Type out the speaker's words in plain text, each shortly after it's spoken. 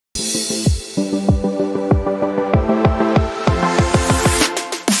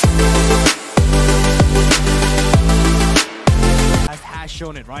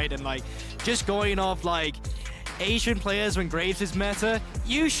shown it, right? And like, just going off like Asian players when Graves is meta,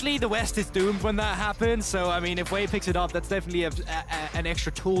 usually the West is doomed when that happens. So, I mean, if Wei picks it up, that's definitely an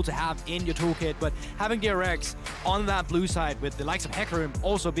extra tool to have in your toolkit. But having DRX on that blue side with the likes of Hecarim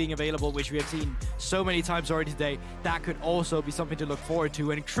also being available, which we have seen so many times already today, that could also be something to look forward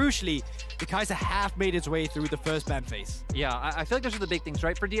to. And crucially, the Kai'Sa have made its way through the first ban phase. Yeah, I feel like those are the big things,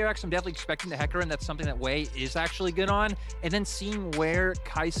 right? For DRX, I'm definitely expecting the Hecarim. That's something that Wei is actually good on. And then seeing where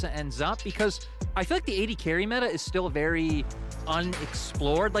Kai'Sa ends up, because I feel like the AD carry meta is still very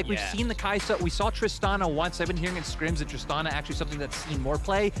unexplored. Like, we've seen the Kai'Sa, we saw Tristana once. I've been hearing in scrims that Tristana actually something that's seen more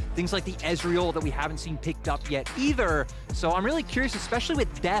play. Things like the Ezreal that we haven't seen picked up yet either. So I'm really curious, especially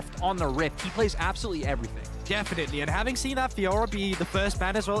with Deft on the Rift. He plays absolutely everything. Definitely, and having seen that Fiora be the first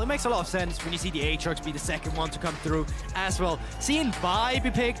ban as well, it makes a lot of sense when you see the Aatrox be the second one to come through as well. Seeing Vi be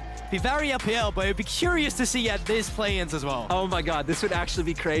picked, be very uphill, but it'd be curious to see at this play-ins as well. Oh my god, this would actually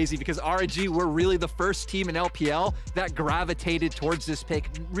be crazy because RNG were really the first team in LPL that gravitated towards this pick.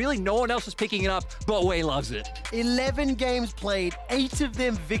 Really, no one else was picking it up, but Wei loves it. 11 games played, 8 of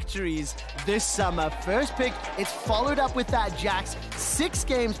them victories this summer. First pick, it's followed up with that Jax. 6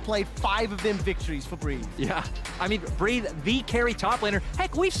 games played, 5 of them victories for Breathe. Yeah, I mean, Breathe, the carry top laner.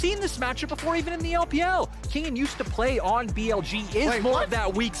 Heck, we've seen this matchup before, even in the LPL. Kingen used to play on BLG, is more of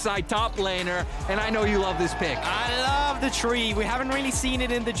that weak side top laner, and I know you love this pick. I love the tree. We haven't really seen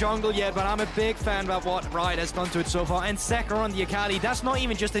it in the jungle yet, but I'm a big fan about what Riot has done to it so far. And Zeka on the Akali, that's not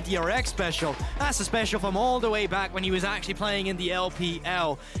even just a DRX special. That's a special from all the way back when he was actually playing in the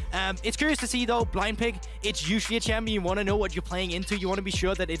LPL. It's curious to see, though, blind pick, it's usually a champion. You want to know what you're playing into. You want to be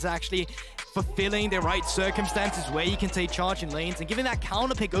sure that it's actually fulfilling the right circumstances where you can take charge in lanes. And giving that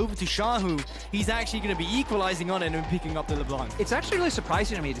counter pick over to Xiaohu, he's actually going to be equalizing on it and picking up the LeBlanc. It's actually really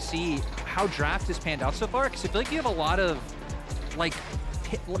surprising to me to see how draft has panned out so far, because I feel like you have a lot of, like,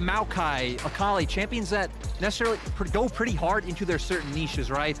 Maokai, Akali, champions that necessarily go pretty hard into their certain niches,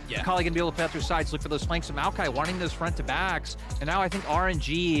 right? Yeah. Akali gonna be able to play out their sides, look for those flanks, and Maokai wanting those front to backs. And now I think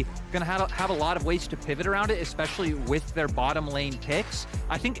RNG gonna have a lot of ways to pivot around it, especially with their bottom lane picks.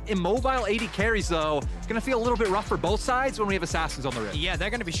 I think immobile AD carries, though, gonna feel a little bit rough for both sides when we have assassins on the Rift. Yeah, they're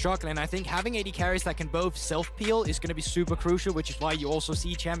gonna be struggling. I think having AD carries that can both self-peel is gonna be super crucial, which is why you also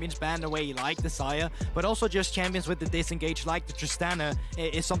see champions banned away like the Sire, but also just champions with the disengage like the Tristana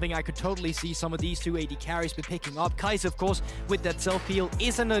is something I could totally see some of these two AD carries be picking up. Kai'Sa, of course, with that self-peel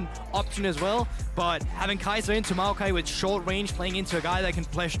isn't an option as well, but having Kai'Sa into Maokai with short range, playing into a guy that can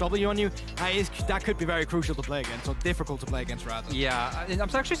flash W on you, that could be very crucial to play against, or difficult to play against, rather. Yeah, and I'm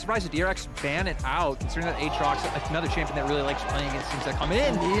actually surprised that DRX ban it out, considering that Aatrox, another champion that really likes playing against teams that come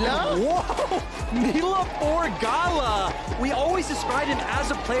in. Nila? Whoa! Nila for Gala! We always describe him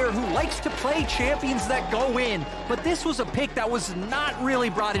as a player who likes to play champions that go in, but this was a pick that was not really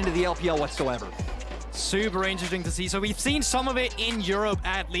brought into the LPL whatsoever. Super interesting to see. So we've seen some of it in Europe,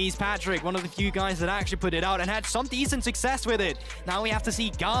 at least. Patrick, one of the few guys that actually put it out and had some decent success with it. Now we have to see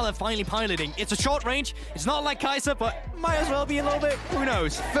Gala finally piloting. It's a short range. It's not like Kai'Sa, but might as well be a little bit. Who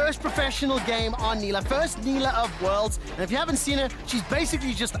knows? First professional game on Nila. First Nila of Worlds. And if you haven't seen her, she's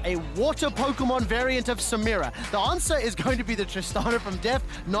basically just a water Pokemon variant of Samira. The answer is going to be the Tristana from Deft.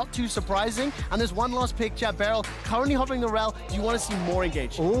 Not too surprising. And there's one last pick, BeryL, currently hovering the REL. Do you want to see more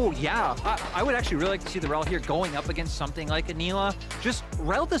engaged? Oh, yeah. I would actually really like to see the REL here going up against something like a Nila. Just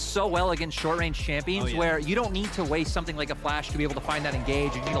REL does so well against short-range champions where you don't need to waste something like a flash to be able to find that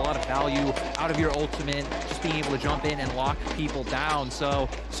engage. You need a lot of value out of your ultimate, just being able to jump in and lock people down. So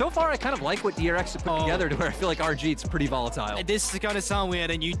far, I kind of like what DRX has put together to where I feel like RG, it's pretty volatile. This is going to sound weird,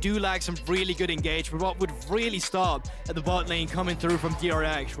 and you do lack some really good engage, but what would really stop at the bot lane coming through from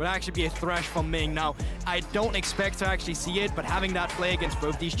DRX would actually be a thresh from Ming. Now, I don't expect to actually see it, but having that play against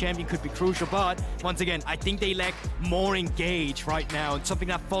both these champions could be crucial. But once again, I think they lack more engage right now, and something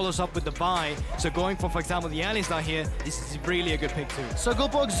that follows up with the buy. So going for example, the Alistar here, this is really a good pick too. So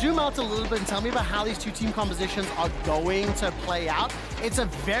Goldborg, zoom out a little bit and tell me about how these two team compositions are going to play out. It's a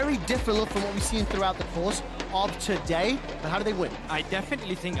very different look from what we've seen throughout the course of today, but how do they win? I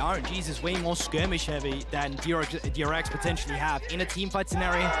definitely think RNG's is way more skirmish heavy than DRX potentially have. In a teamfight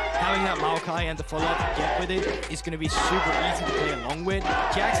scenario, having that Maokai and the follow-up to get with it is going to be super easy to play along with.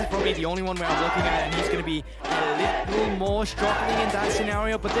 Jax is probably the only one where I'm looking at and he's going to be a little more struggling in that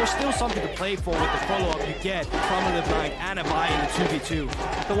scenario, but there's still something to play for with the follow-up you get from a LeBlanc and a buy in the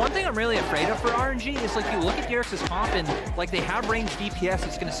 2v2. The one thing I'm really afraid of for RNG is, like, you look at DRX's comp and, like, they have range DPS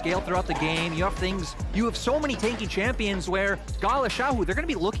that's going to scale throughout the game. You have so many tanky champions where Gala, Xiaohu, they're going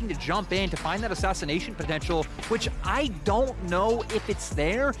to be looking to jump in to find that assassination potential, which I don't know if it's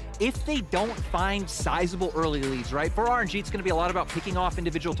there if they don't find sizable early leads, right? For RNG, it's going to be a lot about picking off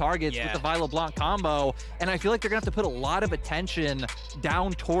individual targets with the LeBlanc combo, and I feel like they're going to have to put a lot of attention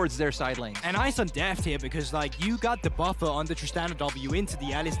down towards their side lane. And eyes on Deft here, because like you got the buffer on the Tristana W into the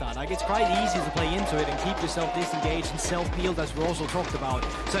Alistar. Like it's quite easy to play into it and keep yourself disengaged and self-healed, as we also talked about.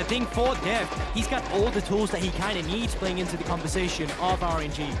 So I think for Deft, he's got all the tools that he kind of needs playing into the composition of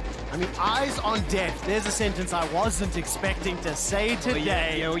RNG. I mean, eyes on Deft. There's a sentence I wasn't expecting to say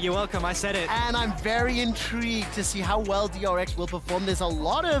today. You're welcome, I said it. And I'm very intrigued to see how well DRX will perform. There's a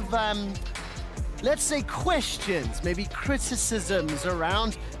lot of, let's say, questions, maybe criticisms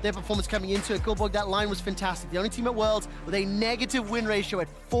around their performance coming into it. Gilborg, that line was fantastic. The only team at Worlds with a negative win ratio at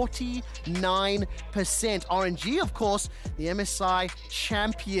 49%. RNG, of course, the MSI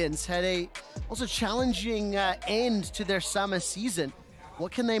champions, had a also challenging end to their summer season.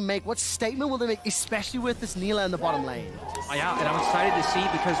 What can they make? What statement will they make, especially with this Nila in the bottom lane? Yeah, and I'm excited to see,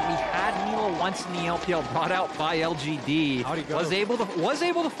 because we had Nila once in the LPL, brought out by LGD. How'd he go? Was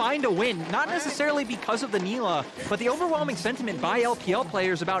able to find a win, not necessarily because of the Nila, but the overwhelming sentiment by LPL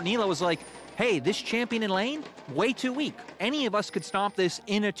players about Nila was like, hey, this champion in lane, way too weak. Any of us could stomp this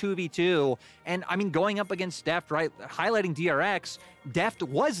in a 2v2. And I mean, going up against Deft, right, highlighting DRX, Deft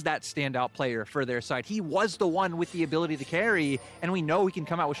was that standout player for their side. He was the one with the ability to carry, and we know he can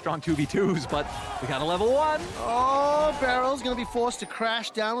come out with strong 2v2s, but we got a level 1. Oh, BeryL's going to be forced to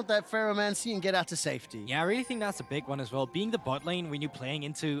crash down with that Ferromancy and get out to safety. Yeah, I really think that's a big one as well. Being the bot lane when you're playing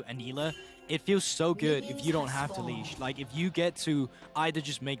into Anila, it feels so good if you don't have to leash. Like, if you get to either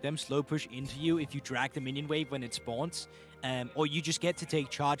just make them slow push into you, if you drag the minion wave when it spawns, or you just get to take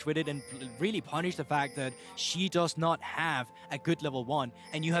charge with it and really punish the fact that she does not have a good level 1,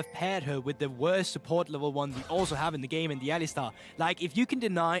 and you have paired her with the worst support level 1 we also have in the game in the Alistar. Like, if you can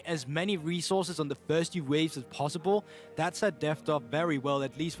deny as many resources on the first few waves as possible, that set Deft up very well,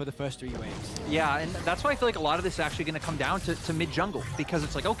 at least for the first 3 waves. Yeah, and that's why I feel like a lot of this is actually going to come down to mid-jungle, because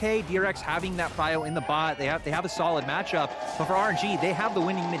it's like, okay, DRX having that prio in the bot, they have a solid matchup, but for RNG, they have the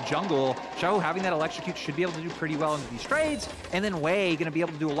winning mid-jungle. Xiaohu having that electrocute should be able to do pretty well in these trades, and then Wei going to be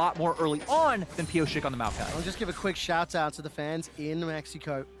able to do a lot more early on than Pyosik on the Maokai. I'll just give a quick shout out to the fans in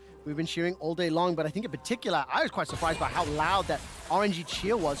Mexico. We've been cheering all day long, but I think in particular, I was quite surprised by how loud that RNG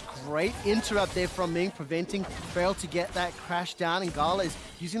cheer was. Great interrupt there from Ming, preventing BeryL to get that crash down, and Gala is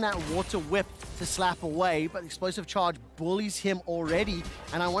using that water whip to slap away, but explosive charge bullies him already,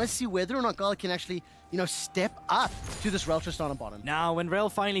 and I want to see whether or not Gala can actually, you know, step up to this REL Tristana bottom. Now, when REL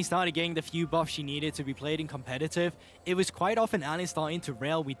finally started getting the few buffs she needed to be played in competitive, it was quite often Alistar into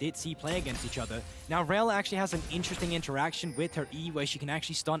REL we did see play against each other. Now, REL actually has an interesting interaction with her E, where she can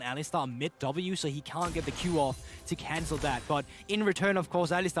actually stun Alistar mid-W, so he can't get the Q off to cancel that. But in return, of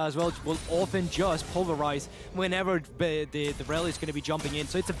course, Alistar as well will often just pulverize whenever the REL is going to be jumping in.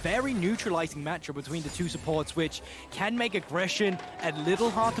 So it's a very neutralizing matchup between the two supports, which can make aggression a little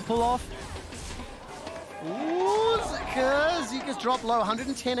hard to pull off. Ooh, Zeka's dropped low,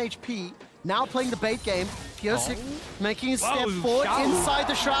 110 HP. Now playing the bait game. Pyosik making a step forward inside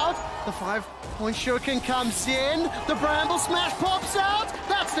the Shroud. The 5-point shuriken comes in. The Bramble Smash pops out.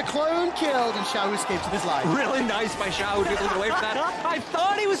 That's the clone killed, and Xiaohu escapes with his life. Really nice by Xiaohu to get away from that. I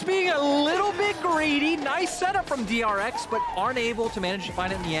thought he was being a little bit greedy. Nice setup from DRX, but aren't able to manage to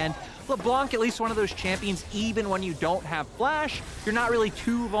find it in the end. LeBlanc, at least one of those champions, even when you don't have flash, you're not really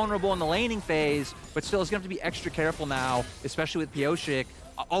too vulnerable in the laning phase, but still, it's going to have to be extra careful now, especially with Pyosik.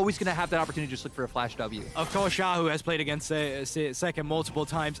 Always going to have that opportunity to just look for a flash W. Of course, Xiaohu has played against Zeka multiple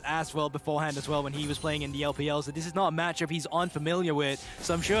times as well beforehand as well when he was playing in the LPL, so this is not a matchup he's unfamiliar with.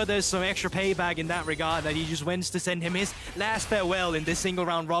 So I'm sure there's some extra payback in that regard, that he just wants to send him his last farewell in this single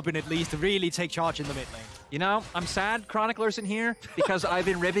round robin at least to really take charge in the mid lane. You know, I'm sad Chronicler's in here because I've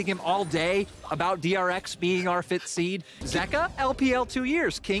been ribbing him all day about DRX being our 5th seed. Zeka, LPL 2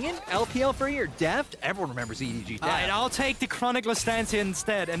 years. Kingen, LPL for a year. Deft, everyone remembers EDG. Deft. All right, I'll take the Chronicler stance here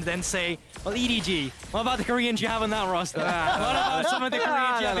instead and then say, well, EDG, what about the Koreans you have on that roster? What about some of the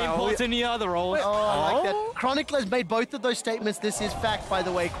Koreans you have imported in the other roles? Oh, I like that. Chronicler's made both of those statements. This is fact, by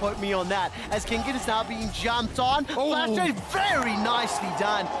the way. Quote me on that. As Kingen is now being jumped on. Flash trade very nicely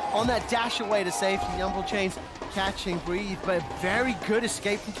done on that dash away to safety. Yumble chains catching breathe, but very good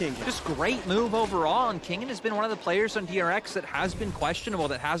escape from Kingen. Just great move overall, and Kingen has been one of the players on DRX that has been questionable,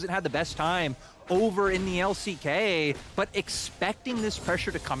 that hasn't had the best time over in the LCK, but expecting this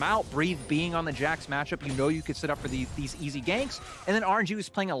pressure to come out, Breathe being on the Jax matchup, you know you could set up for these easy ganks, and then RNG was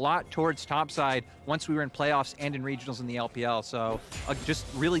playing a lot towards topside once we were in playoffs and in regionals in the LPL, so just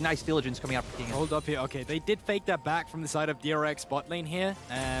really nice diligence coming out for Kingen. Hold up here. Okay, they did fake that back from the side of DRX bot lane here.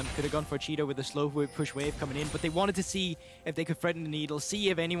 Could have gone for a Cheeto with a slow push wave coming in, but they wanted to see if they could threaten the needle, see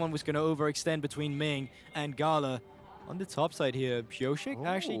if anyone was going to overextend between Ming and Gala. On the top side here, Pyosik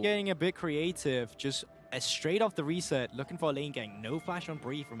actually getting a bit creative, just straight off the reset, looking for a lane gang. No flash on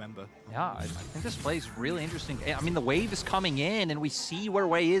Breathe, remember. Yeah, I think this play is really interesting. I mean, the wave is coming in, and we see where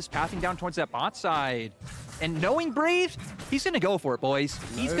Wei is pathing down towards that bot side. And knowing Breathe, he's going to go for it, boys.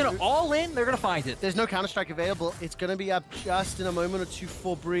 He's going to all in. They're going to find it. There's no Counter-Strike available. It's going to be up just in a moment or two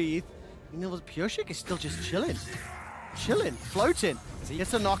for Breathe. You know, Pyosik is still just chilling. Floating.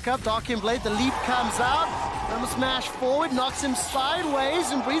 Gets a knock-up, Darkin Blade, the leap comes out, Number smash forward, knocks him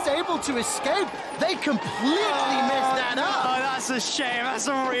sideways, and Bree's able to escape. They completely messed that up. Oh, that's a shame. That's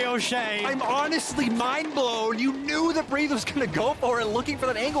a real shame. I'm honestly mind blown. You knew that Breathe was going to go for it, looking for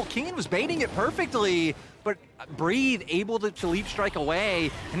that angle. Kingen was baiting it perfectly, but Breathe able to leap strike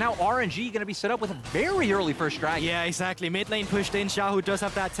away, and now RNG going to be set up with a very early first dragon. Yeah, exactly. Mid lane pushed in. Xiaohu does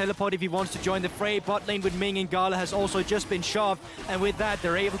have that teleport if he wants to join the fray. Bot lane with Ming and Gala has also just been shoved, and with that,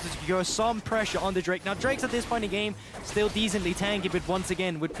 they're able to secure some pressure on the Drake. Now, Drake's at this point in the game still decently tanky, but once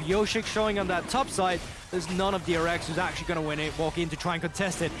again, with Pyosik showing on that top side, there's none of DRX who's actually going to win it, walk in to try and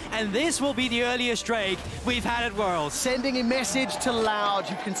contest it. And this will be the earliest Drake we've had at Worlds. Sending a message to Loud,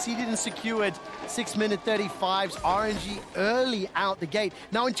 who conceded and secured 6-minute 35's RNG early out the gate.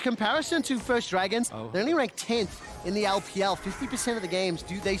 Now, in comparison to First Dragons, they're only ranked 10th in the LPL. 50% of the games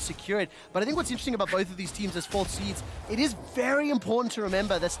do they secure it. But I think what's interesting about both of these teams as fourth seeds, it is very important to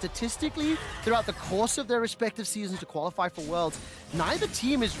remember that statistically, throughout the course of their respective seasons to qualify for Worlds, neither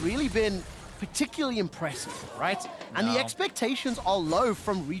team has really been particularly impressive, right? And the expectations are low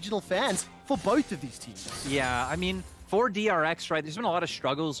from regional fans for both of these teams. Yeah, I mean, for DRX, right, there's been a lot of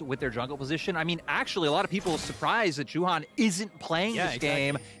struggles with their jungle position. I mean, actually, a lot of people are surprised that Juhan isn't playing this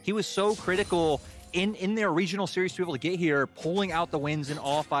game. He was so critical in their regional series to be able to get here, pulling out the wins in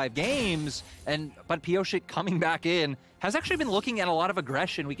all 5 games. But Pyosik coming back in has actually been looking at a lot of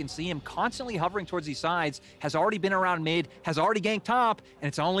aggression. We can see him constantly hovering towards these sides, has already been around mid, has already ganked top, and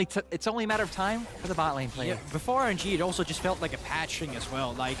it's only a matter of time for the bot lane player. Yeah, before RNG, it also just felt like a patching as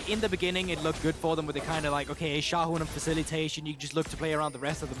well. Like, in the beginning, it looked good for them with the kind of like, okay, Xiaohu and facilitation, you just look to play around the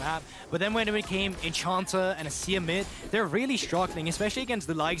rest of the map. But then when it became Enchanter and a Seer mid, they're really struggling, especially against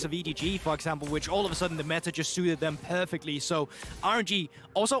the likes of EDG, for example, which all of a sudden the meta just suited them perfectly. So RNG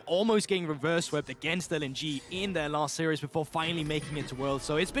also almost getting reverse swept against LNG in their last series before finally making it to Worlds.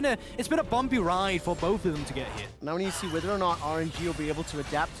 So it's been a bumpy ride for both of them to get here. Now we need to see whether or not RNG will be able to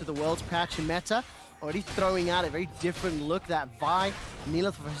adapt to the Worlds patch and meta. Already throwing out a very different look, that Vi,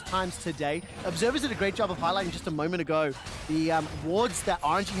 Neela for first times today. Observers did a great job of highlighting just a moment ago the wards that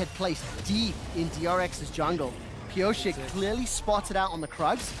RNG had placed deep in DRX's jungle. Pyosik clearly spotted out on the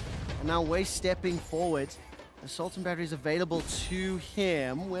Krugs, and now Wei stepping forward. Assault and Battery is available to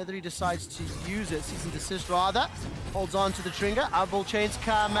him. Whether he decides to use it, cease and desist rather. Holds on to the trigger. Eyeball chains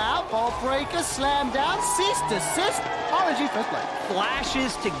come out. Ball breaker, slam down, cease, desist. RNG first play.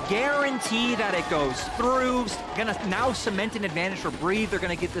 Flashes to guarantee that it goes through. Gonna now cement an advantage for Breathe. They're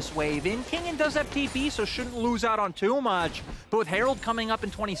gonna get this wave in. Kingen does have TP, so shouldn't lose out on too much. But with Herald coming up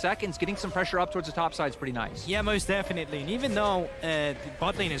in 20 seconds, getting some pressure up towards the top side is pretty nice. Yeah, most definitely. And even though the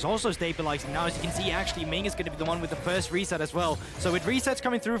bot lane is also stabilizing now, as you can see, actually Ming is going to be the one with the first reset as well. So with resets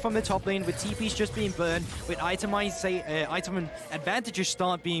coming through from the top lane, with TPs just being burned, with item advantages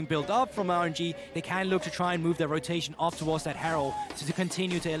start being built up from RNG, they can look to try and move their rotation off towards that Herald to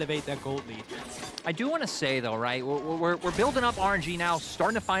continue to elevate their gold lead. I do want to say, though, right, we're building up RNG now,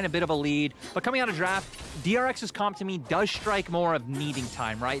 starting to find a bit of a lead, but coming out of draft, DRX's comp to me does strike more of needing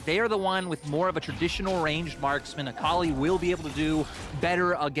time, right? They are the one with more of a traditional ranged marksman. Akali will be able to do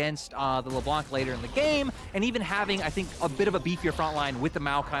better against the LeBlanc later in the game, and even having, I think, a bit of a beefier front line with the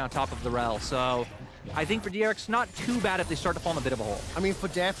Maokai on top of the BeryL. So I think for DRX, not too bad if they start to fall in a bit of a hole. I mean, for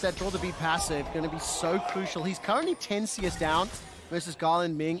Deft, that draw to be passive, going to be so crucial. He's currently 10 CS down versus Gala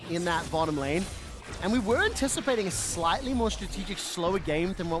and Ming in that bottom lane. And we were anticipating a slightly more strategic, slower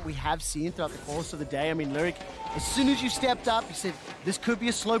game than what we have seen throughout the course of the day. I mean, Lyric, as soon as you stepped up, you said, this could be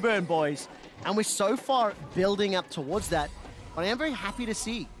a slow burn, boys. And we're so far building up towards that. But I am very happy to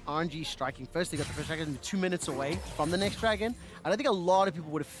see RNG striking first. They got the first dragon 2 minutes away from the next dragon. And I think a lot of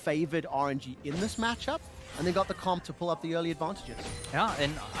people would have favored RNG in this matchup, and they got the comp to pull up the early advantages. Yeah,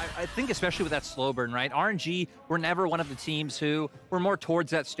 and I think especially with that slow burn, right? RNG were never one of the teams who were more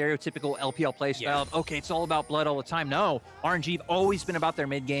towards that stereotypical LPL play style of, okay, it's all about blood all the time. No, RNG have always been about their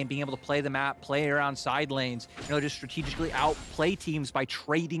mid game, being able to play the map, play around side lanes, just strategically outplay teams by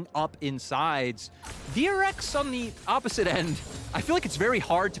trading up in sides. DRX on the opposite end, I feel like it's very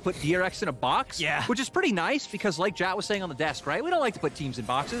hard to put DRX in a box, which is pretty nice because like Jat was saying on the desk, right? We don't like to put teams in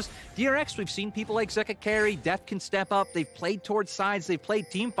boxes. DRX, we've seen people like Zeka carry, Deft can step up, they've played towards sides, they've played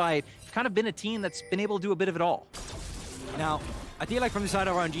team fight. It's kind of been a team that's been able to do a bit of it all. Now, I feel like from the side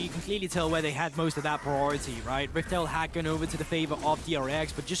of RNG, you can clearly tell where they had most of that priority, right? Riftel had gone over to the favor of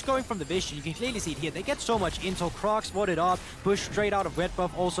DRX, but just going from the vision, you can clearly see it here. They get so much intel. Croc spotted up, push straight out of red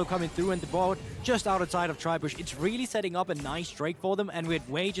buff, also coming through, and the board just outside of Tribush. It's really setting up a nice Drake for them, and with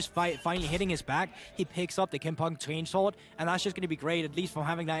Wei just finally hitting his back, he picks up the Kimpong Chainsword, and that's just going to be great, at least from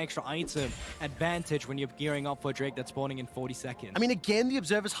having that extra item advantage when you're gearing up for a Drake that's spawning in 40 seconds. I mean, again, the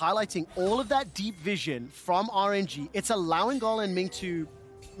Observer's highlighting all of that deep vision from RNG. It's allowing Gala and Ming to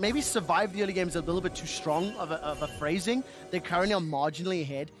maybe survive the early games a little bit too strong of a phrasing. They're currently on marginally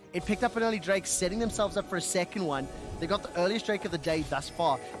ahead. It picked up an early Drake, setting themselves up for a second one. They got the earliest Drake of the day thus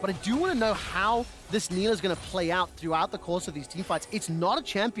far. But I do want to know how this Nilah is going to play out throughout the course of these teamfights. It's not a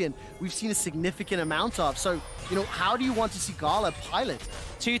champion we've seen a significant amount of. So, how do you want to see Gala pilot?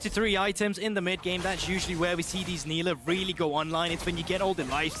 2 to 3 items in the mid game. That's usually where we see these Nilah really go online. It's when you get all the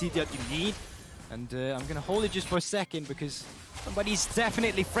life steal that you need. And I'm going to hold it just for a second because somebody's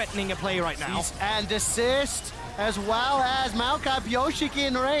definitely threatening a play right now. And assist, as well as Maokai. Pyosik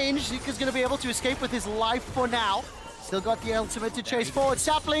in range. Zeka's going to be able to escape with his life for now. Still got the ultimate to chase forward.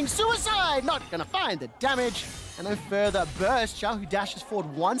 Sapling, suicide! Not going to find the damage. And no further burst. Xiaohu dashes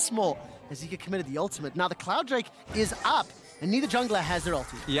forward once more as Zeka committed the ultimate. Now the Cloud Drake is up, and neither jungler has their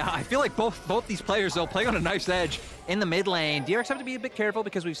ulti. Yeah, I feel like both these players, though, playing on a nice edge in the mid lane. DRX have to be a bit careful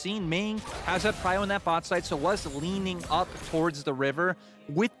because we've seen Ming has that prio in that bot side, so was leaning up towards the river.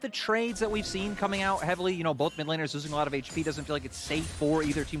 With the trades that we've seen coming out heavily, both mid laners losing a lot of HP, doesn't feel like it's safe for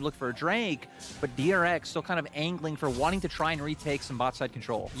either team to look for a Drake, but DRX still kind of angling for wanting to try and retake some bot side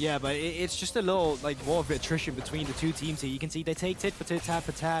control. Yeah, but it's just a little war of attrition between the two teams here. You can see they take tit for tit, tat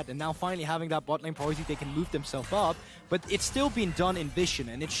for tat, and now finally having that bot lane priority, they can move themselves up, but it's still being done in vision,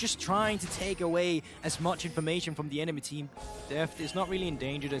 and it's just trying to take away as much information from the enemy team. Deft is not really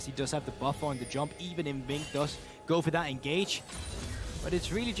endangered as he does have the buffer on the jump, even if Ming does go for that engage. But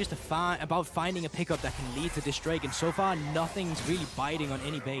it's really just about finding a pickup that can lead to this Drake, and so far, nothing's really biting on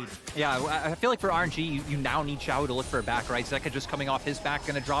any bait. Yeah, I feel like for RNG, you now need Xiaohu to look for a back, right? Zeka just coming off his back,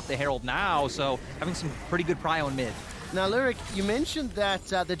 going to drop the Herald now, so having some pretty good prio in mid. Now, Lyric, you mentioned that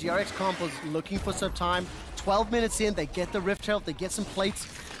the DRX comp was looking for some time. 12 minutes in, they get the Rift Herald, they get some plates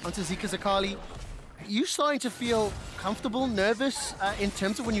onto Zeka's Akali. Are you starting to feel comfortable, nervous in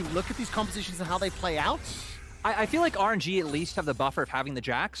terms of when you look at these compositions and how they play out? I feel like RNG at least have the buffer of having the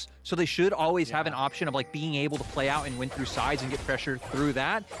Jax, so they should always have an option of being able to play out and win through sides and get pressure through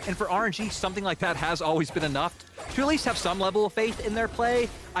that. And for RNG, something like that has always been enough to at least have some level of faith in their play.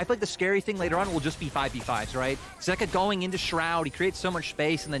 I feel like the scary thing later on will just be 5v5s, right? Zeka going into Shroud, he creates so much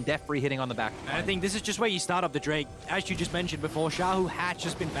space, and then Deft free hitting on the back. And I think this is just where you start up the Drake. As you just mentioned before, Xiaohu had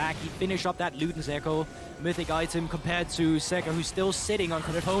just been back. He finished up that Luden's Echo mythic item compared to Zeka, who's still sitting on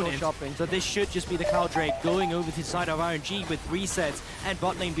component. So this should just be the Cloud Drake going over to the side of RNG with resets and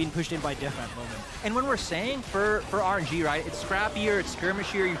bot lane being pushed in by Deft at the moment. And when we're saying for RNG, right, it's scrappier, it's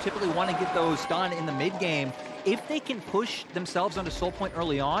skirmishier, you typically want to get those done in the mid game. If they can push themselves onto Soul Point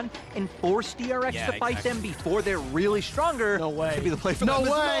early on and force DRX to fight them before they're really stronger, no way. Could be the play for them.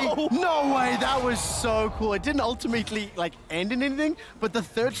 No way! That was so cool. It didn't ultimately end in anything, but the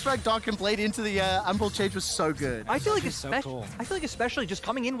third strike Dark and Blade into the Umbral Change was so good. I feel like especially just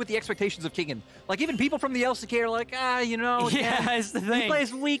coming in with the expectations of Kingen. Even people from the LCK are like, it's the thing. He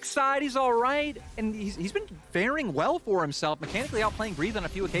plays weak side, he's all right, and he's been faring well for himself, mechanically outplaying Breathe on a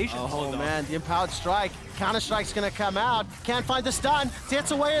few occasions. Oh man, the Empowered Strike. Counter-Strike's gonna come out. Can't find the stun.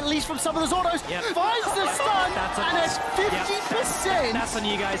 Gets away at least from some of those autos. Yep. Finds the stun, and it's 50%. That's on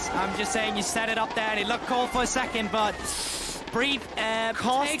you guys. I'm just saying you set it up there. It looked cold for a second, but Breathe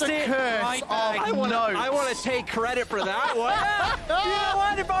takes it right back. I want to take credit for that one. You know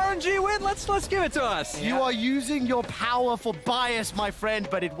what? If RNG win, let's give it to us. Yeah. You are using your power for bias, my friend,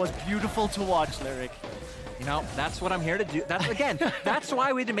 but it was beautiful to watch, Lyric. You know, that's what I'm here to do. That's, again, that's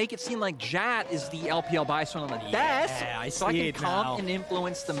why we had to make it seem like Jat is the LPL bias one on the desk. I so I can come now. and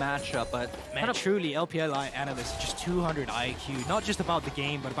influence the matchup. But Man, truly, LPL analyst, just 200 IQ. Not just about the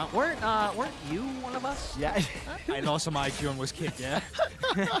game, but about... Weren't you one of us? Yeah. I lost some IQ and was kicked, yeah?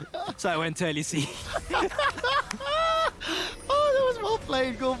 So I went to LEC. Oh, that was well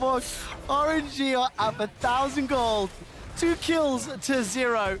played, Goldborg. RNG are up 1,000 gold. 2 kills to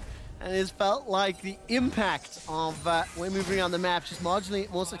 0. And it's felt like the impact of when moving around the map, just marginally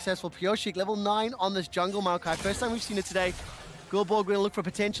more successful. Pyosik, level 9 on this jungle Maokai. First time we've seen it today. Goldborg, we're going to look for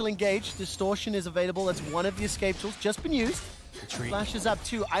potential engage. Distortion is available. That's one of the escape tools. Just been used. Flashes up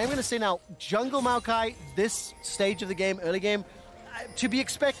too. I am going to say now, jungle Maokai, this stage of the game, early game, to be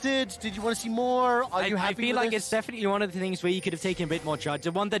expected. Did you want to see more? Are you happy? I feel like it's definitely one of the things where you could have taken a bit more charge.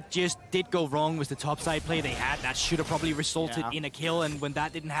 The one that just did go wrong was the topside play they had. That should have probably resulted in a kill, and when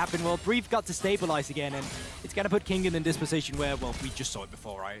that didn't happen, well, Brief got to stabilize again, and it's going to put Kingen in this position where, well, we just saw it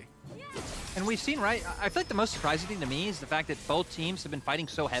before, right? And we've seen, right? I feel like the most surprising thing to me is the fact that both teams have been fighting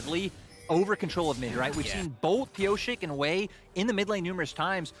so heavily over control of mid, right? We've seen both Pyosik and Wei in the mid lane numerous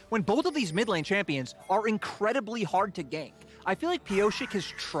times when both of these mid lane champions are incredibly hard to gank. I feel like Pyosik has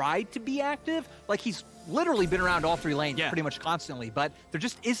tried to be active, like he's literally been around all 3 lanes pretty much constantly, but there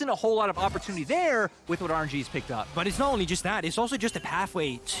just isn't a whole lot of opportunity there with what RNG's picked up. But it's not only just that, it's also just a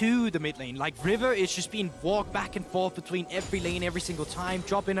pathway to the mid lane. Like River is just being walked back and forth between every lane every single time.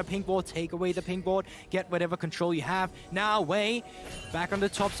 Drop in a pink board, take away the pink board, get whatever control you have. Now Wei, back on the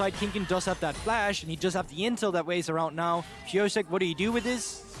top side, Kingen does have that flash, and he does have the intel that Wei's around now. Pyosik, what do you do with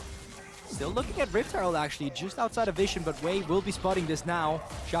this? Still looking at Rift Herald actually, just outside of vision, but Wei will be spotting this now.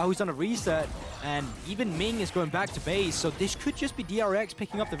 Xiaohu's on a reset, and even Ming is going back to base, so this could just be DRX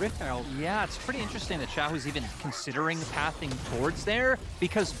picking up the Rift Herald. Yeah, it's pretty interesting that Xiaohu's even considering pathing towards there,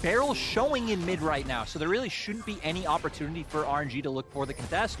 because BeryL's showing in mid right now, so there really shouldn't be any opportunity for RNG to look for the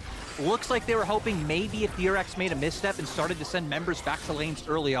contest. Looks like they were hoping maybe if DRX made a misstep and started to send members back to lanes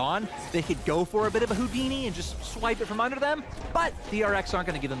early on, they could go for a bit of a Houdini and just swipe it from under them, but DRX aren't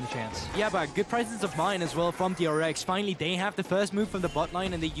going to give them the chance. Yeah, but good presence of mind as well from DRX. Finally, they have the first move from the bot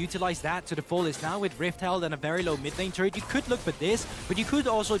line, and they utilize that to the fullest. Now with Rift Herald and a very low mid lane turret, you could look for this, but you could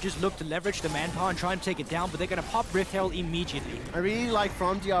also just look to leverage the manpower and try and take it down, but they're going to pop Rift Herald immediately. I really like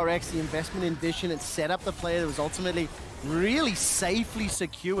from DRX the investment in vision and set up the player that was ultimately really safely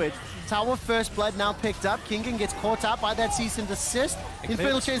secured. Tower First Blood now picked up. Kingen gets caught up by that cease and desist.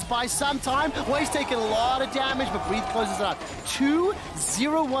 Infernal Chains by some time. Wei's taking a lot of damage, but Breathe closes it up.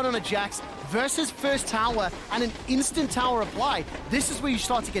 2-0-1 on a Jax versus first tower and an instant tower apply. This is where you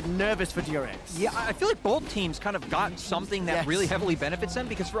start to get nervous for DRX. Yeah, I feel like both teams kind of got something that really heavily benefits them,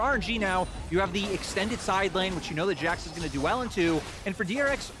 because for RNG now, you have the extended side lane, which you know that Jax is going to do well into, and for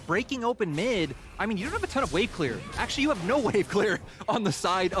DRX, breaking open mid, I mean, you don't have a ton of wave clear. Actually, you have no wave clear on the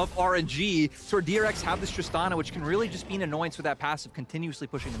side of RNG, so where DRX have this Tristana, which can really just be an annoyance with that passive, continuously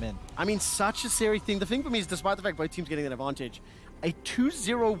pushing them in. I mean, such a scary thing. The thing for me is, despite the fact both teams getting an advantage, a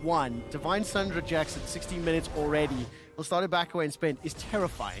 2-0-1 Divine Sundra Jax at 16 minutes already, will start it back away and spend, is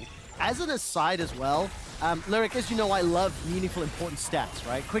terrifying. As an aside as well, Lyric, as you know, I love meaningful, important stats,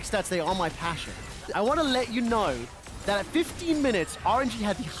 right? Quick stats, they are my passion. I want to let you know that at 15 minutes, RNG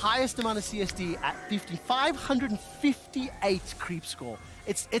had the highest amount of CSD at 558 creep score.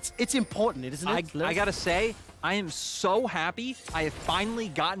 It's important, isn't it? I gotta say, I am so happy I have finally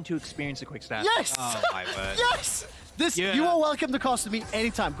gotten to experience a quick stat. Yes! Oh my word. Yes! You are welcome to cost me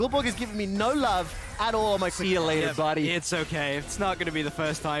anytime. Goldborg has given me no love at all on my quick. See you later, buddy. It's okay. It's not going to be the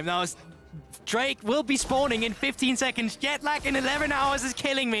first time. Now, Drake will be spawning in 15 seconds. Jet lag in 11 hours is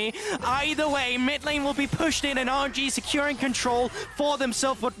killing me. Either way, mid lane will be pushed in and RNG securing control for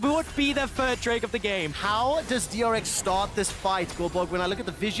themselves. What would be the third Drake of the game? How does DRX start this fight, Goldborg? When I look at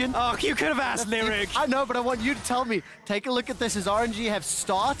the vision... Oh, you could have asked Lyric. I know, but I want you to tell me. Take a look at this as RNG have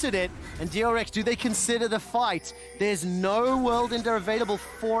started it, and DRX, do they consider the fight? There's no World Ender available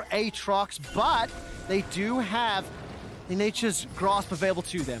for Aatrox, but they do have the Nature's Grasp available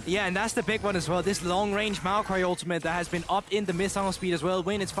to them. Yeah, and that's the big one as well. This long-range Maokai ultimate that has been up in the missile speed as well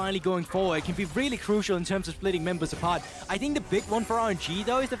when it's finally going forward can be really crucial in terms of splitting members apart. I think the big one for RNG,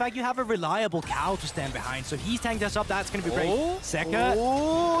 though, is the fact you have a reliable cow to stand behind. So if he's tanked us up, that's going to be great. Zeka.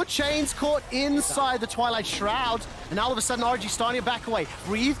 Oh, Chains caught inside the Twilight Shroud. And now all of a sudden, RNG starting to back away.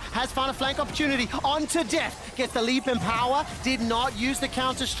 Breathe has found a flank opportunity. Onto Deft. Gets the leap in power. Did not use the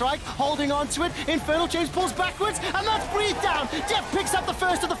counter-strike. Holding on to it. Infernal Chains pulls backwards. And that's Breathe Breathe down. Deft picks up the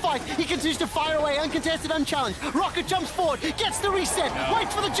first of the fight. He continues to fire away, uncontested, unchallenged. Rocket jumps forward, gets the reset,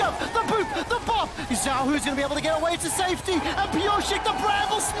 waits for the jump, the boop, the bop. Xiaohu's going to be able to get away to safety. And Pyosik, the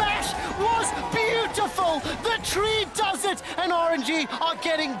bramble smash was beautiful. The tree does it. And RNG are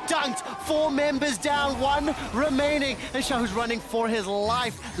getting dunked. 4 members down, 1 remaining. And Xiaohu's running for his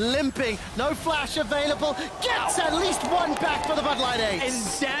life, limping. No flash available. Gets at least 1 back for the Bud Light Ace.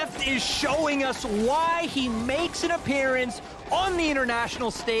 And Deft is showing us why he makes an appearance on the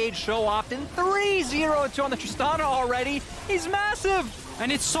international stage so often. 3-0-2 on the Tristana already. He's massive. And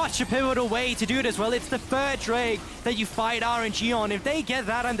it's such a pivotal way to do it as well. It's the 3rd Drake that you fight RNG on. If they get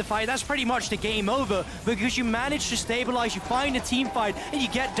that under fight, that's pretty much the game over. Because you manage to stabilize, you find a team fight, and you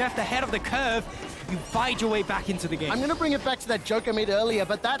get Deft ahead of the curve. You fight your way back into the game. I'm going to bring it back to that joke I made earlier,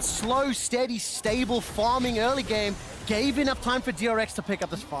 but that slow, steady, stable farming early game gave enough time for DRX to pick up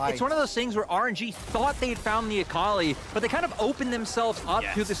this fight. It's one of those things where RNG thought they had found the Akali, but they kind of opened themselves up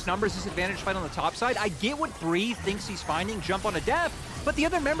to this numbers disadvantage fight on the top side. I get what BeryL thinks he's finding, jump on a Deft, but the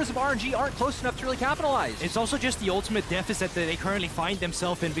other members of RNG aren't close enough to really capitalize. It's also just the ultimate deficit that they currently find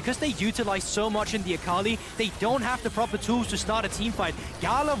themselves in. Because they utilize so much in the Akali, they don't have the proper tools to start a team fight.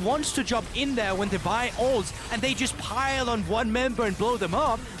 Gala wants to jump in there when they buy ults, and they just pile on 1 member and blow them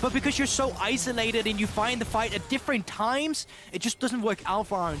up. But because you're so isolated and you find the fight at different times, it just doesn't work out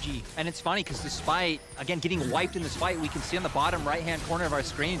for RNG. And it's funny because despite, again, getting wiped in this fight, we can see on the bottom right-hand corner of our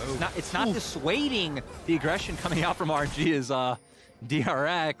screen, it's not dissuading the aggression coming out from RNG is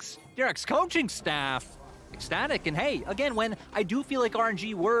DRX coaching staff. Ecstatic, and hey, again, when I do feel like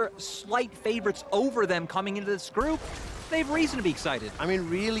RNG were slight favorites over them coming into this group, they have reason to be excited. I mean,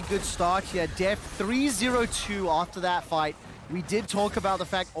 really good start here. Deft 3-0-2 after that fight. We did talk about the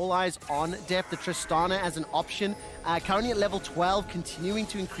fact all eyes on Deft, the Tristana as an option. Currently at level 12, continuing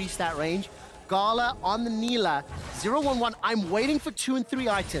to increase that range. Gala on the Nila, 0-1-1. I'm waiting for 2 and 3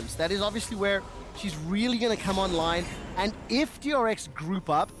 items. That is obviously where she's really going to come online. And if DRX group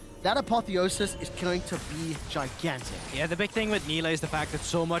up, that apotheosis is going to be gigantic. Yeah, the big thing with Nila is the fact that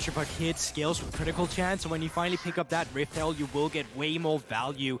so much of her kit scales with critical chance, and when you finally pick up that Rift Hell, you will get way more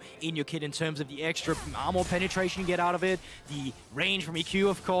value in your kit in terms of the extra armor penetration you get out of it, the range from EQ,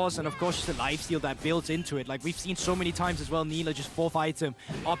 of course, and of course just the lifesteal that builds into it. Like we've seen so many times as well, Nila just 4th item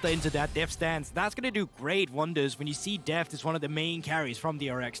up into that Deft stance. That's going to do great wonders when you see Deft as one of the main carries from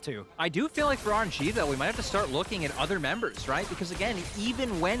DRX too. I do feel like for RNG, though, we might have to start looking at other members, right? Because again,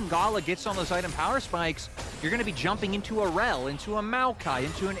 even when Gala gets on those item power spikes, you're going to be jumping into a BeryL, into a Maokai,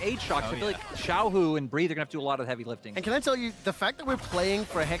 into an Aatrox. I feel like Xiaohu and BeryL are going to have to do a lot of heavy lifting. And can I tell you, the fact that we're playing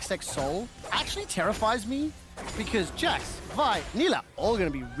for a Hextech Soul actually terrifies me, because Jax, Vi, Nila, all going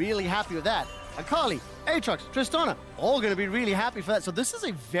to be really happy with that. Akali, Aatrox, Tristana, all going to be really happy for that. So this is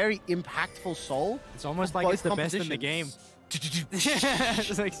a very impactful Soul. It's almost like it's the best in the game.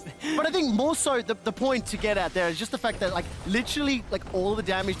 But I think more so the point to get at there is just the fact that like literally like all the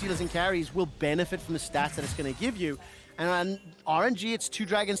damage dealers and carries will benefit from the stats that it's going to give you. And RNG, it's 2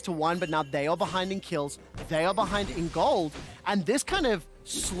 dragons to 1, but now they are behind in kills, they are behind in gold, and this kind of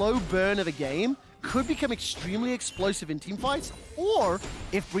slow burn of a game could become extremely explosive in team fights, or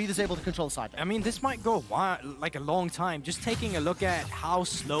if BeryL is able to control the side. I mean, this might go like a long time. Just taking a look at how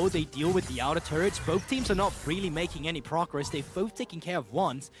slow they deal with the outer turrets, both teams are not really making any progress. They've both taken care of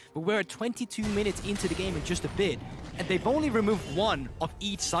once, but we're at 22 minutes into the game in just a bit, and they've only removed 1 of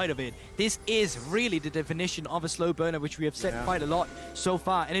each side of it. This is really the definition of a slow burner, which we have said quite a lot so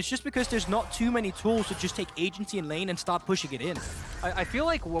far, and it's just because there's not too many tools to just take agency in lane and start pushing it in. I feel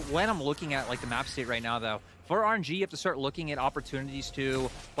like when I'm looking at like the map state right now, though, for RNG, you have to start looking at opportunities to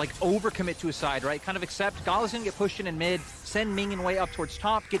like overcommit to a side, right? Kind of accept Gala's gonna get pushed in mid, send Ming and way up towards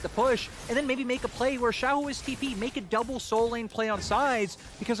top, get the push, and then maybe make a play where Xiaohu is TP, make a double soul lane play on sides,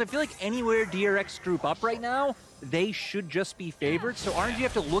 because I feel like anywhere DRX group up right now, they should just be favorites. So RNG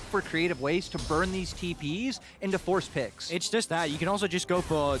have to look for creative ways to burn these TPs into force picks. It's just that. You can also just go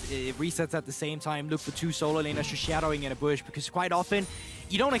for resets at the same time, look for 2 solo laners just shadowing in a bush, because quite often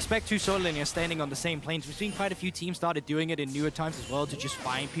you don't expect 2 solo laners standing on the same planes. We've seen quite a few teams started doing it in newer times as well to just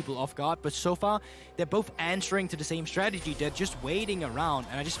find people off guard, but so far they're both answering to the same strategy. They're just waiting around,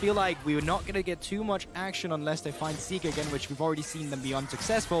 and I just feel like we were not going to get too much action unless they find Zeka again, which we've already seen them be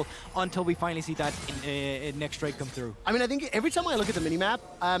unsuccessful until we finally see that next trade come through. I mean, I think every time I look at the minimap,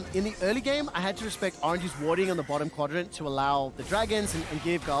 in the early game, I had to respect RNG's warding on the bottom quadrant to allow the dragons and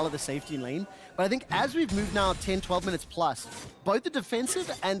give Gala the safety in lane. But I think as we've moved now 10, 12 minutes plus, both the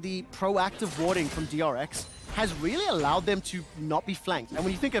defensive and the proactive warding from DRX has really allowed them to not be flanked. And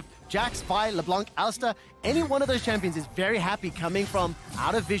when you think of Jax, Vi, LeBlanc, Alistar, any one of those champions is very happy coming from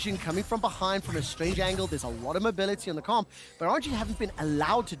out of vision, coming from behind, from a strange angle. There's a lot of mobility on the comp, but RNG haven't been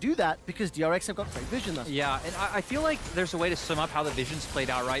allowed to do that because DRX have got great vision thus far. Yeah, and I feel like there's a way to sum up how the vision's played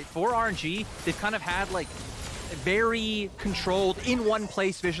out, right? For RNG, they've kind of had like very controlled in one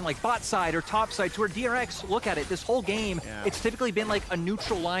place vision, like bot side or top side, to where DRX, look at it, this whole game, it's typically been like a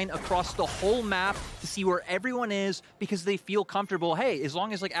neutral line across the whole map to see where everyone is because they feel comfortable, hey, as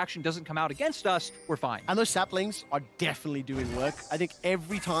long as like action doesn't come out against us, we're fine. And those saplings are definitely doing work. I think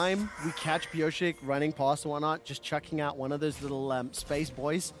every time we catch Pyosik running past and whatnot, just chucking out one of those little space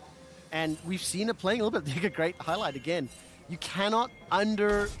boys, and we've seen it playing a little bit. I think a great highlight again. You cannot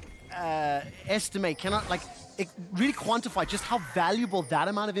underestimate, really quantify just how valuable that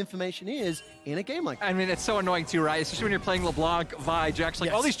amount of information is in a game like that. I mean, it's so annoying too, right? Especially when you're playing LeBlanc, Vi, Jax,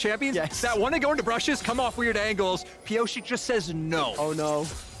 like all these champions that want to go into brushes, come off weird angles. Pyosik just says no. Oh no.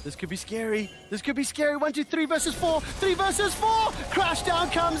 This could be scary. This could be scary. 1, 2, 3 versus 4. 3 versus 4.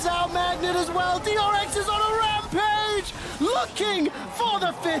 Crashdown comes out. Magnet as well. DRX is on a rampage. Looking for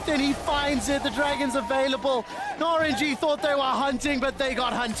the 5th, and he finds it. The Dragon's available. RNG thought they were hunting, but they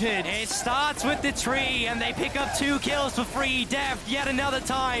got hunted. It starts with the tree, and they pick up 2 kills for free. Deft, yet another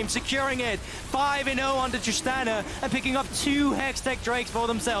time, securing it. 5-0 under Tristana, and picking up 2 Hextech Drakes for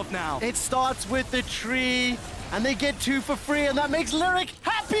themselves now. It starts with the tree, and they get 2 for free, and that makes Lyric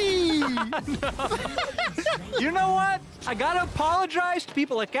happy! You know what? I gotta apologize to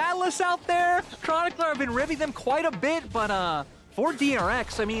people like Atlas out there. Chronicler, I've been ribbing them quite a bit, but for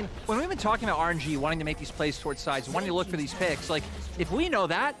DRX, I mean, when we've been talking about RNG wanting to make these plays towards sides, wanting to look for these picks, like, if we know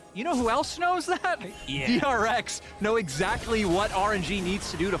that, you know who else knows that? Yeah. DRX know exactly what RNG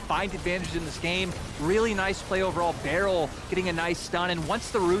needs to do to find advantage in this game. Really nice play overall. BeryL getting a nice stun, and once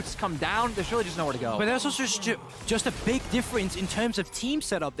the roots come down, there's really just nowhere to go. But there's also just a big difference in terms of team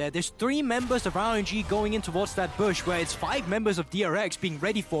setup there. There's 3 members of RNG going in towards that bush, where it's 5 members of DRX being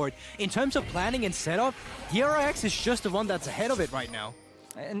ready for it. In terms of planning and setup, DRX is just the one that's ahead of it right now.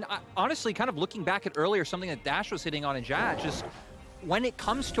 And honestly, kind of looking back at earlier, something that Dash was hitting on in chat, just when it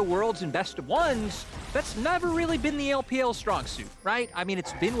comes to Worlds and Best of Ones, that's never really been the LPL strong suit, right? I mean,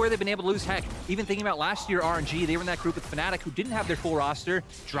 it's been where they've been able to lose. Heck, even thinking about last year, RNG, they were in that group with Fnatic who didn't have their full roster,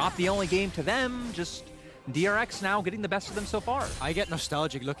 dropped the only game to them, just DRX now getting the best of them so far. I get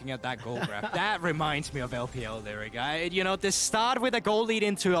nostalgic looking at that goal graph. That reminds me of LPL lyric. You know, this start with a goal lead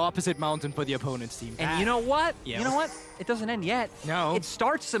into opposite mountain for the opponent's team. And you know what? Yeah. You know what? It doesn't end yet. No. It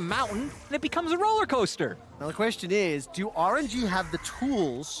starts a mountain, and it becomes a roller coaster. Now the question is, do RNG have the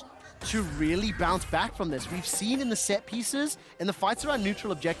tools to really bounce back from this? We've seen in the set pieces, in the fights around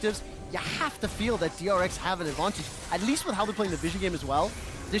neutral objectives, you have to feel that DRX have an advantage, at least with how they're playing the vision game as well.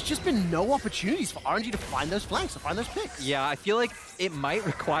 There's just been no opportunities for RNG to find those flanks, to find those picks. Yeah, I feel like it might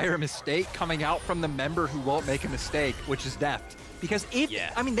require a mistake coming out from the member who won't make a mistake, which is Deft. Because if,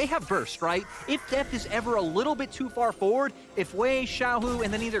 I mean, they have burst, right? If Deft is ever a little bit too far forward, if Wei, Xiaohu,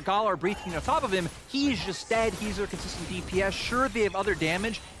 and then either Gala are breathing on top of him, he's just dead. He's their consistent DPS. Sure, they have other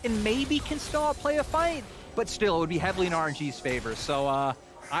damage, and maybe can still outplay a fight, but still, it would be heavily in RNG's favor. So,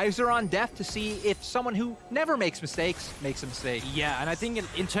 eyes are on Deft to see if someone who never makes mistakes makes a mistake. Yeah, and I think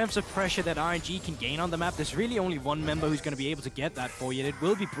in terms of pressure that RNG can gain on the map, there's really only one member who's going to be able to get that for you. It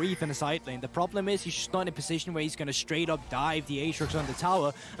will be Brief in the side lane. The problem is he's just not in a position where he's going to straight up dive the Aatrox on the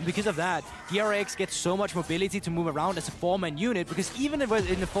tower, and because of that, DRX gets so much mobility to move around as a 4-man unit, because even if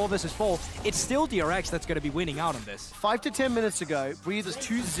in the 4 versus 4, it's still DRX that's going to be winning out on this. 5 to 10 minutes ago, Breeze was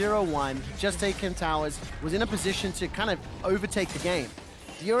 2-0-1, just taken towers, was in a position to kind of overtake the game.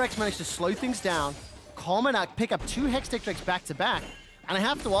 DRX managed to slow things down, calm it out, pick up 2 Hextech Drakes back-to-back, and I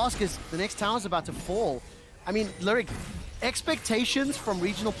have to ask, is the next tower's about to fall? I mean, Lyric, expectations from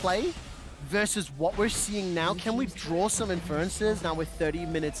regional play versus what we're seeing now, can we draw some inferences now we're 30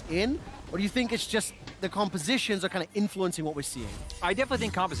 minutes in? Or do you think it's just the compositions are kind of influencing what we're seeing? I definitely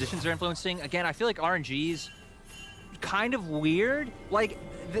think compositions are influencing. Again, I feel like RNG's kind of weird. Like,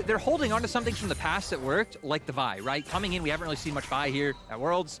 they're holding on to something from the past that worked, like the Vi, right? Coming in, we haven't really seen much Vi here at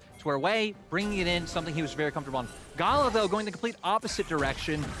Worlds. To where Wei, bringing it in, something he was very comfortable on. Gala, though, going the complete opposite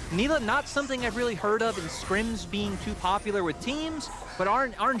direction. Neela, not something I've really heard of in scrims being too popular with teams, but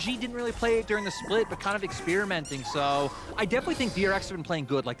RNG didn't really play it during the split, but kind of experimenting. So I definitely think DRX have been playing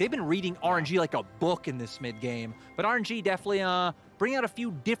good. Like, they've been reading RNG like a book in this mid-game, but RNG definitely bring out a few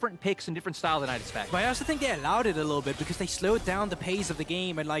different picks and different style than I'd expect. But I also think they allowed it a little bit because they slowed down the pace of the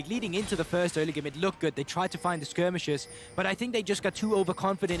game, and like leading into the first early game, it looked good. They tried to find the skirmishes, but I think they just got too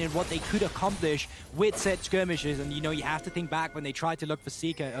overconfident in what they could accomplish with said skirmishes. And you know, you have to think back when they tried to look for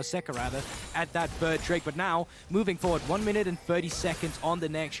Zeka rather, at that third Drake. But now, moving forward, 1 minute and 30 seconds on the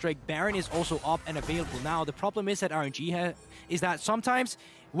next Drake. Baron is also up and available now. The problem is that RNG is that sometimes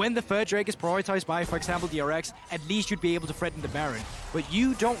when the third Drake is prioritized by, for example, DRX, at least you'd be able to threaten the Baron. But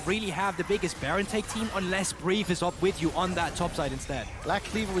you don't really have the biggest Baron take team unless Brief is up with you on that top side instead. Black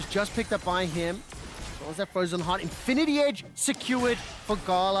Cleaver was just picked up by him. What was that Frozen Heart? Infinity Edge secured for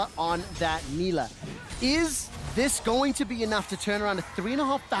Gala on that Nilah. Is this going to be enough to turn around a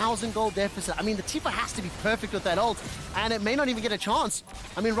 3,500 gold deficit? I mean, the Tifa has to be perfect with that ult, and it may not even get a chance.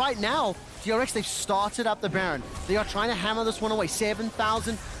 I mean, right now, DRX, they've started up the Baron. They are trying to hammer this one away.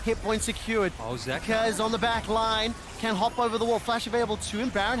 7,000 hit points secured. Oh, Zeka is on the back line. Can hop over the wall. Flash available to him.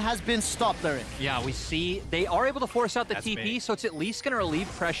 Baron has been stopped there. Yeah, we see they are able to force out the That's TP, big. so it's at least going to relieve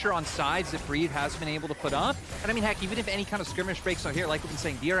pressure on sides that BeryL has been able to put up. And I mean, heck, even if any kind of skirmish breaks out here, like we've been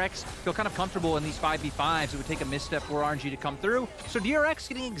saying, DRX feel kind of comfortable in these 5v5s. It would take a misstep for RNG to come through. So DRX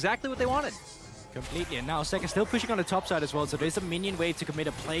getting exactly what they wanted. Completely, and now Zeka still pushing on the top side as well, so there's a minion wave to commit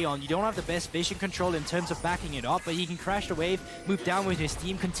a play on. You don't have the best vision control in terms of backing it up, but he can crash the wave, move down with his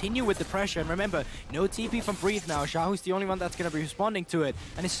team, continue with the pressure, and remember, no TP from Breathe now. Xiaohu's the only one that's going to be responding to it,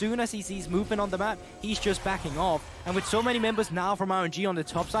 and as soon as he sees movement on the map, he's just backing off. And with so many members now from RNG on the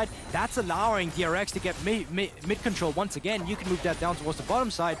top side, that's allowing DRX to get mid control once again. You can move that down towards the bottom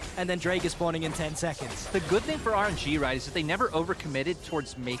side, and then Drake is spawning in 10 seconds. The good thing for RNG, right, is that they never overcommitted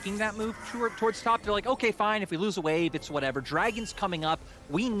towards making that move towards top. They're like, okay, fine, if we lose a wave, it's whatever. Dragon's coming up.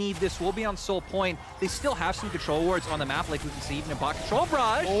 We need this. We'll be on Soul Point. They still have some control wards on the map, like we can see even in bot control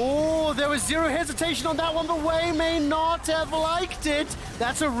brush. Oh, there was zero hesitation on that one, but Wei may not have liked it.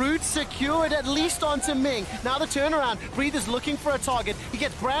 That's a route secured, at least onto Ming. Now the turnaround. Breathe is looking for a target. He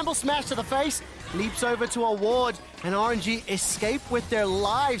gets Bramble smashed to the face, leaps over to a ward, and RNG escape with their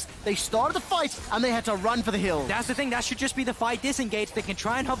lives. They started the fight, and they had to run for the hill. That's the thing, that should just be the fight disengaged. They can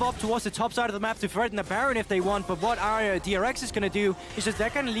try and hover up towards the top side of the map to threaten the Baron if they want, but what our DRX is going to do is just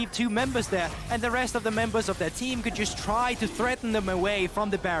they're going to leave 2 members there, and the rest of the members of their team could just try to threaten them away from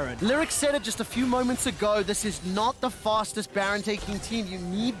the Baron. Lyric said it just a few moments ago, this is not the fastest Baron-taking team. You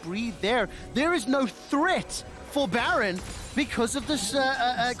need Breathe there. There is no threat for Baron because of this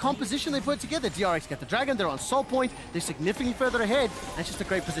composition they put together. DRX get the Dragon, they're on Soul Point, they're significantly further ahead, and it's just a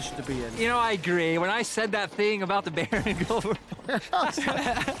great position to be in. You know, I agree. When I said that thing about the Baron go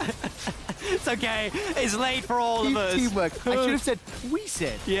It's okay, it's late for all of us. Teamwork. I should have said, we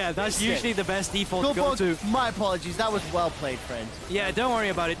said. Yeah, that's usually the best default to go to. My apologies, that was well played, friend. Yeah, don't worry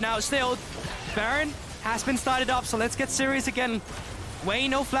about it. Now, still, Baron has been started up, so let's get serious again. Wei,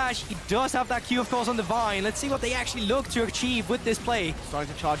 no flash. He does have that Q, of course, on the Vine. Let's see what they actually look to achieve with this play.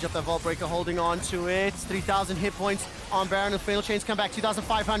 Starting to charge up that Vault Breaker, holding on to it. 3,000 hit points on Baron, and Fatal Chains come back.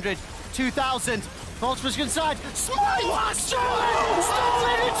 2,500, 2,000. Vault's pushing inside. Smite! Stolen!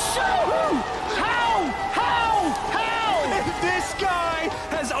 It's Xiaohu! How? This guy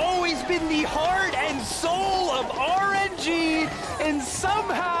has always been the heart and soul of RNG, and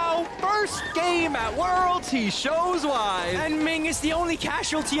somehow, first game at Worlds, he shows why. And Ming is the only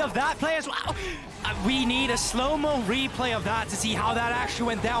casualty of that play as well. We need a slow-mo replay of that to see how that actually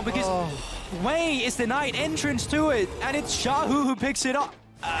went down, because Wei is denied entrance to it, and it's Xiaohu who picks it up.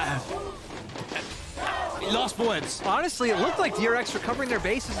 Lost words. Honestly, it looked like DRX recovering their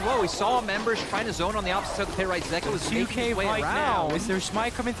base as well. We saw members trying to zone on the opposite side of the pit, right? Zeka was making his way right around. now. Is there a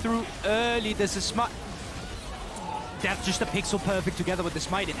smite coming through early? There's a smite. That's just a pixel perfect together with the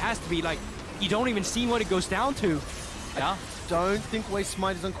smite. It has to be like, you don't even see what it goes down to. Yeah. Don't think Wei's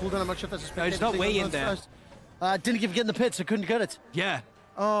Smite is on cooldown. I'm not sure if that's a spectator. There's not Wei in there. Didn't get in the pit, so couldn't get it. Yeah.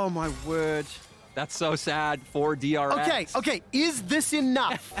 Oh my word. That's so sad for DRX. Okay. Is this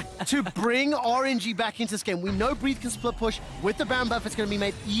enough to bring RNG back into this game? We know Breathe can split push. With the Baron buff, it's going to be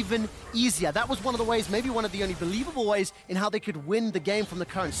made even easier. That was one of the ways, maybe one of the only believable ways in how they could win the game from the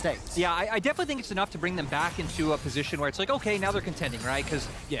current state. Yeah, I definitely think it's enough to bring them back into a position where it's like, okay, now they're contending, right? Because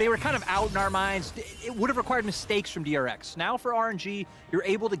they were kind of out in our minds. It would have required mistakes from DRX. Now for RNG, you're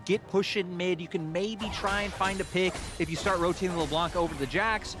able to get push in mid. You can maybe try and find a pick if you start rotating LeBlanc over the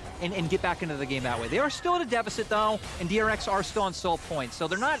Jax and get back into the game game that way. They are still at a deficit, though, and DRX are still on salt points, so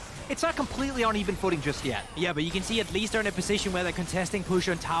they're not. It's not completely on even footing just yet. Yeah, but you can see at least they're in a position where they're contesting push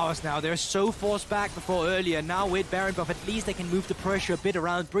on towers now. They're so forced back before earlier. Now with Baron buff, at least they can move the pressure a bit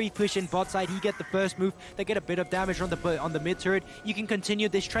around. BeryL push in bot side. He get the first move. They get a bit of damage on the mid turret. You can continue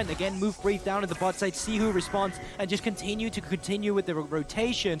this trend again. Move BeryL down to the bot side. See who responds, and just continue with the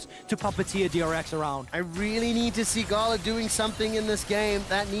rotations to puppeteer DRX around. I really need to see Gala doing something in this game.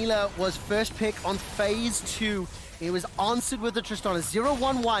 That Nilah was first pick on phase 2. He was answered with the Tristana.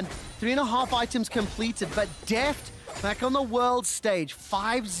 0-1-1, 3.5 items completed, but Deft back on the world stage,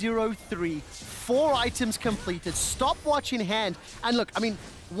 5-0-3, 4 items completed, stopwatch in hand, and look, I mean,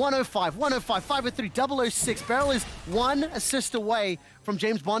 105, 105, 5-3, 006. BeryL is 1 assist away from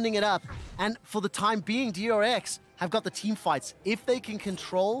James bonding it up, and for the time being, DRX have got the team fights. If they can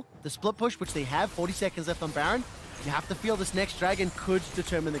control the split push, which they have, 40 seconds left on Baron, you have to feel this next dragon could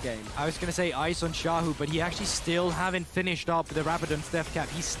determine the game. I was going to say ice on Xiaohu, but he actually still haven't finished up the Rabadon's death cap.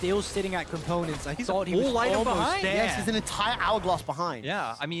 He's still sitting at components. I thought he was almost behind. there. Yes, he's an entire hourglass behind.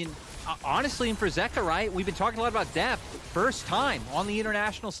 Yeah, I mean, honestly, and for Zeka, right, we've been talking a lot about Deft. First time on the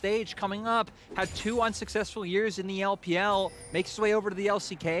international stage coming up, had 2 unsuccessful years in the LPL, makes his way over to the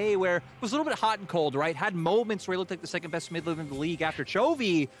LCK, where it was a little bit hot and cold, right? Had moments where he looked like the second best mid laner in the league after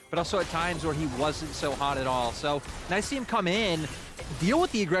Chovy, but also at times where he wasn't so hot at all. So nice to see him come in, deal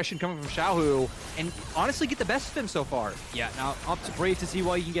with the aggression coming from Xiaohu, and honestly get the best of him so far. Yeah, now up to BeryL to see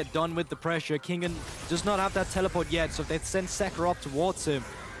what he can get done with the pressure. Kingen does not have that teleport yet, so they send Zeka up towards him.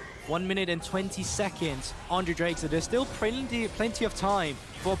 1 minute and 20 seconds on Drake, so there's still plenty of time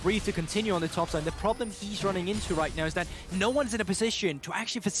for BeryL to continue on the top side. The problem he's running into right now is that no one's in a position to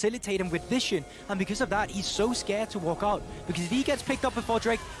actually facilitate him with vision, and because of that, he's so scared to walk out, because if he gets picked up before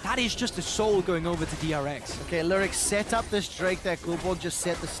Drake, that is just a soul going over to DRX. Okay, Lyric set up this Drake that Global just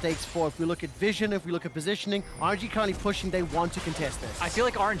set the stakes for. If we look at vision, if we look at positioning, RNG currently pushing, they want to contest this. I feel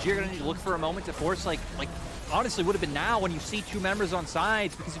like RNG are going to need to look for a moment to force, like honestly would have been now when you see 2 members on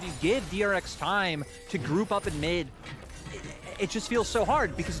sides, because if you give DRX time to group up in mid, it just feels so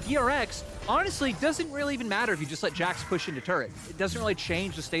hard, because DRX honestly doesn't really even matter if you just let Jax push into turret. It doesn't really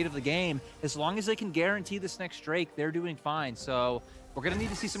change the state of the game. As long as they can guarantee this next Drake, they're doing fine. So we're going to need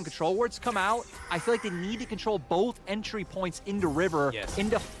to see some control wards come out. I feel like they need to control both entry points into River,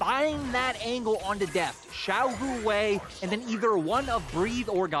 and to find that angle onto Deft. Xiaohu away, and then either one of BeryL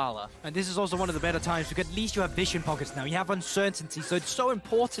or Gala. And this is also one of the better times, because at least you have vision pockets now. You have uncertainty, so it's so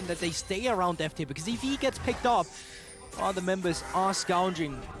important that they stay around Deft here, because if he gets picked up, other members are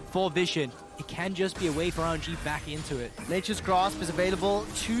scourging for vision. It can just be a way for RNG back into it. Nature's Grasp is available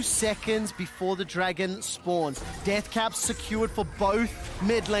 2 seconds before the dragon spawns. Death cap secured for both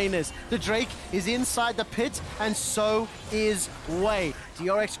mid laners. The Drake is inside the pit, and so is Wei.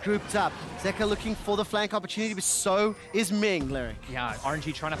 DRX grouped up. Zeka looking for the flank opportunity, but so is Ming, Lyric. Yeah,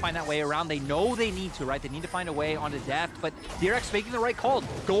 RNG trying to find that way around. They know they need to, right? They need to find a way onto Deft, but DRX making the right call.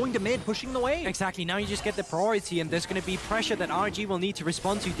 Going to mid, pushing the wave. Exactly. Now you just get the priority, and there's going to be pressure that RNG will need to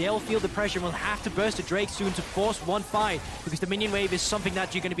respond to. They'll feel the pressure and will have to burst to Drake soon to force one fight, because the minion wave is something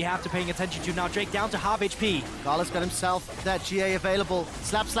that you're going to be have to paying attention to. Now Drake down to half HP. Gala's got himself that GA available.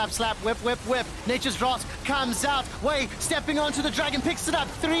 Slap, slap, slap, whip, whip, whip. Nature's Grasp comes out. Wei stepping onto the dragon, picks it up.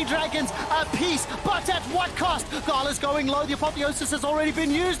 3 dragons a piece, but at what cost? Gala's going low. The apotheosis has already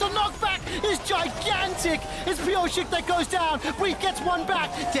been used. The knockback is gigantic. It's Pyosik that goes down. BeryL gets one back.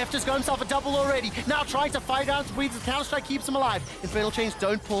 Deft has got himself a double already. Now trying to fight out. BeryL's counter-strike keeps him alive. Infernal Chains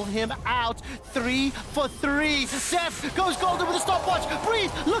don't pull him out. 3 for 3. Deft goes golden with a stopwatch.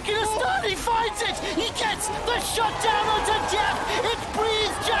 BeryL looking to stun. He finds it. He gets the shutdown onto Deft. It's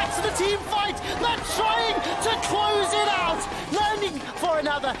BeryL's Jax in the team fight. They're trying to close it out. Landing for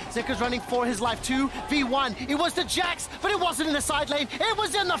another. Zeka's running for his life. 2v1. It was the Jax, but it wasn't in the side lane. It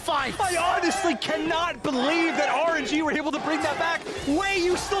was in the fight. I honestly cannot believe that RNG were able to bring that back. Wei,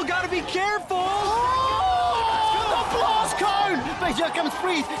 you still got to be careful. The blast cone! But here comes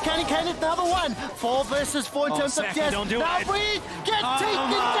BeryL. Can he can it? Another one. 4 versus 4 in terms of Zeka, death. don't do now it. BeryL gets taken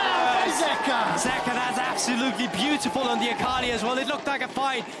down by Zeka. Zeka, that's absolutely beautiful on the Akali as well. It looked like a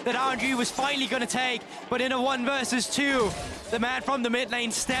fight that RNG was finally going to take, but in a 1 versus 2, the man from the mid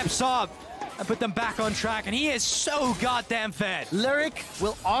lane steps up and put them back on track, and he is so goddamn fed. Lyric,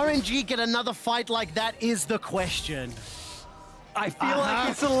 will RNG get another fight like that is the question. I feel like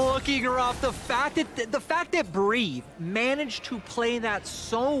it's looking rough. The fact that BeryL managed to play that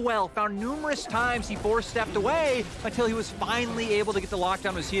so well, found numerous times he four-stepped away until he was finally able to get the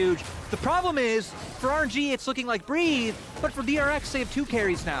lockdown was huge. The problem is, for RNG, it's looking like BeryL, but for DRX, they have 2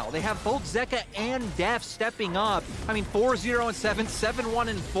 carries now. They have both Zeka and Deft stepping up. I mean, 4-0 and 7, 7-1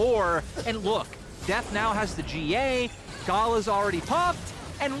 and 4. And look, Deft now has the GA, Gala's already popped,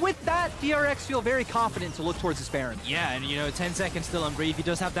 and with that, DRX feel very confident to look towards this Baron. Yeah, and 10 seconds still on BeryL. He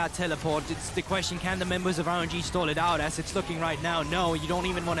does have that teleport. It's the question, can the members of RNG stall it out? As it's looking right now, no, you don't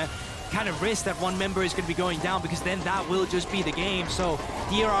even want to kind of risk that one member is going to be going down, because then that will just be the game. So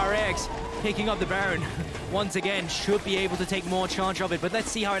DRX picking up the Baron once again should be able to take more charge of it, but let's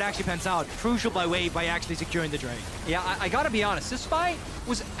see how it actually pans out. Crucial by Wave by actually securing the Drake. Yeah, I gotta be honest, this fight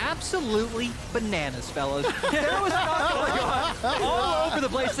was absolutely bananas, fellas. There was not going on all over the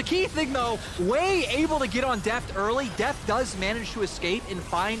place. The key thing though, Wei able to get on Deft early. Deft does manage to escape and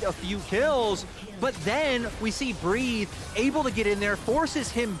find a few kills, but then we see BeryL able to get in there, forces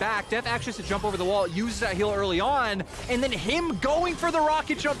him back. Deft actually has to jump over the wall, uses that heal early on, and then him going for the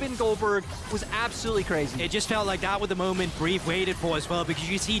rocket jump in Goldberg was absolutely crazy. It just felt like that was the moment BeryL waited for as well, because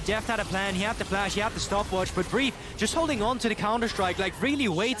you see Deft had a plan, he had the flash, he had the stopwatch, but BeryL just holding on to the counter-strike, like really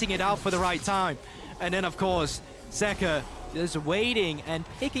waiting it out for the right time. And then of course, Zeka is waiting and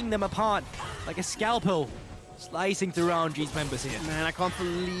picking them apart like a scalpel, slicing through RNG's members here. Man, I can't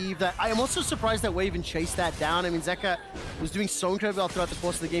believe that. I am also surprised that Wave even chased that down. I mean, Zeka was doing so incredibly well throughout the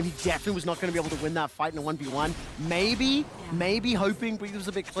course of the game. He definitely was not going to be able to win that fight in a 1v1. Maybe hoping BeryL was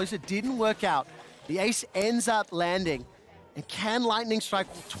a bit closer. Didn't work out. The ace ends up landing. And can Lightning strike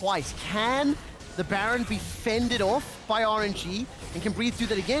twice? Can the Baron be fended off by RNG and can breathe through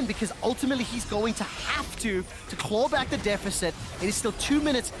that again? Because ultimately he's going to have to claw back the deficit. It is still 2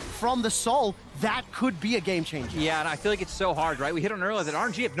 minutes from the Soul. That could be a game changer. Yeah, and I feel like it's so hard, right? We hit on earlier that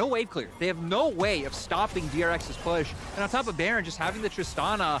RNG have no wave clear. They have no way of stopping DRX's push. And on top of Baron, just having the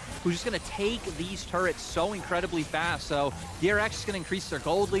Tristana, who's just going to take these turrets so incredibly fast. So DRX is going to increase their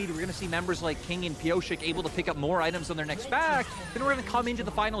gold lead. We're going to see members like Kingen and Pyosik able to pick up more items on their next back. Then we're going to come into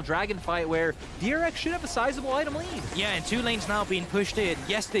the final Dragon fight where DRX should have a sizable item lead. Yeah, and 2 lanes now being pushed in.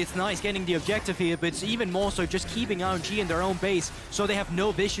 Yes, it's nice getting the objective here, but it's even more so just keeping RNG in their own base so they have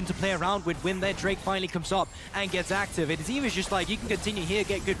no vision to play around with when their Drake finally comes up and gets active. It is even just like, you can continue here,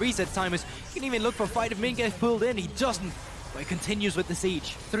 get good reset timers. You can even look for a fight if Ming gets pulled in. He doesn't, but he continues with the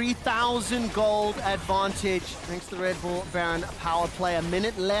siege. 3,000 gold advantage thanks to the Red Bull Baron power play. A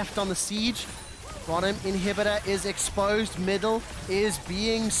minute left on the siege. Bottom inhibitor is exposed. Middle is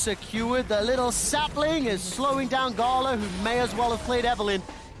being secured. The little sapling is slowing down Gala, who may as well have played Evelyn.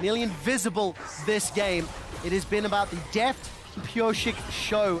 Nearly invisible this game. It has been about the Deft Pyosik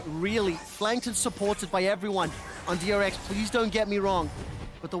show, really flanked and supported by everyone on DRX. Please don't get me wrong,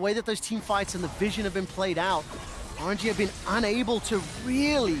 but the way that those team fights and the vision have been played out, RNG have been unable to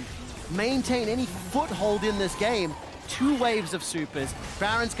really maintain any foothold in this game. 2 waves of supers.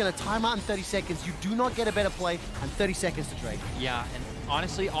 Baron's gonna time out in 30 seconds. You do not get a better play, and 30 seconds to Drake. Yeah, and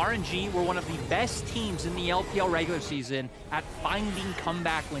honestly, RNG were one of the best teams in the LPL regular season at finding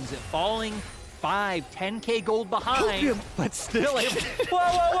comeback wins, at falling 5, 10K gold behind, but still able to...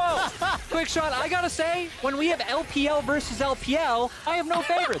 Whoa! Quick shot, I gotta say, when we have LPL versus LPL, I have no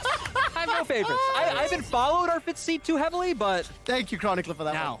favorites. I have no favorites. I haven't followed our 5th seed too heavily, but... Thank you, Chronicler, for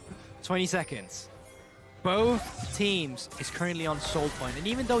that Now, 20 seconds. Both teams is currently on Soul Point, and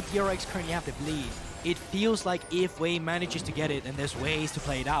even though DRX currently have the lead, it feels like if Wei manages to get it, and there's ways to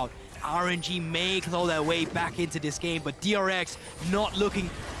play it out, RNG may claw their way back into this game, but DRX not looking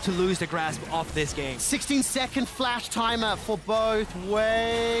to lose the grasp of this game. 16-second flash timer for both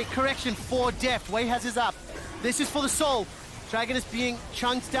Wei. Correction for Deft. Wei has his up. This is for the Soul. Dragon is being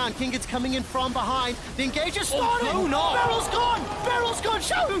chunked down. Kingen's coming in from behind. The engage is starting. Oh, no. BeryL's gone. BeryL's gone.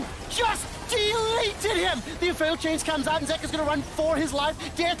 Xiaohu just deleted him. The Infernal Chains comes out and Zeka's going to run for his life.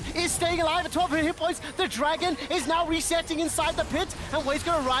 Death is staying alive at 12 hit points. The Dragon is now resetting inside the pit, and Wei's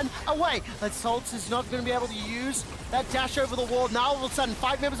going to run away. That Saltz is not going to be able to use that dash over the wall. Now all of a sudden,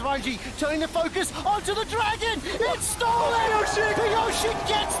 5 members of RNG turning their focus onto the Dragon. It's stolen. Pyosik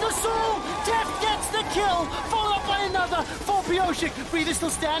gets the soul. Deft gets the kill, followed up by another for Pyosik. BeryL is still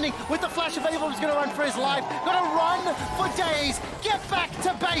standing with the flash available. He's going to run for his life. Going to run for days. Get back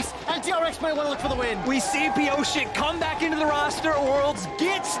to base, and DRX may want to look for the win. We see Pyosik come back into the roster. Worlds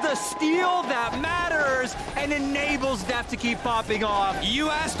gets the steal that matters and enables Deft to keep popping off. You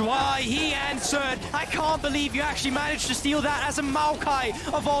asked why, he answered. I can't believe you actually managed to steal that as a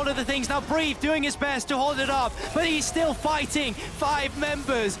Maokai of all of the things. Now BeryL doing his best to hold it up, but he's still fighting 5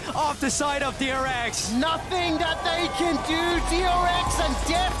 members off the side of DRX. Nothing that that they can do. DRX and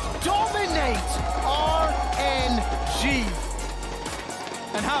Deft dominate RNG.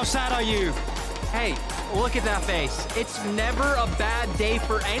 And how sad are you? Hey, look at that face. It's never a bad day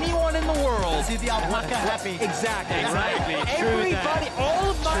for anyone in the world. See the alpaca happy. Exactly. Exactly. Right? True Everybody, that. all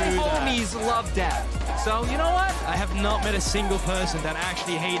of my True that. homies love Deft. So, you know what? I have not met a single person that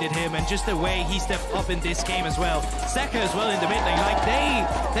actually hated him, and just the way he stepped up in this game as well. Zeka as well in the mid lane, like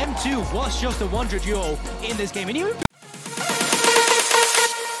them two was just a wonder duo in this game. And even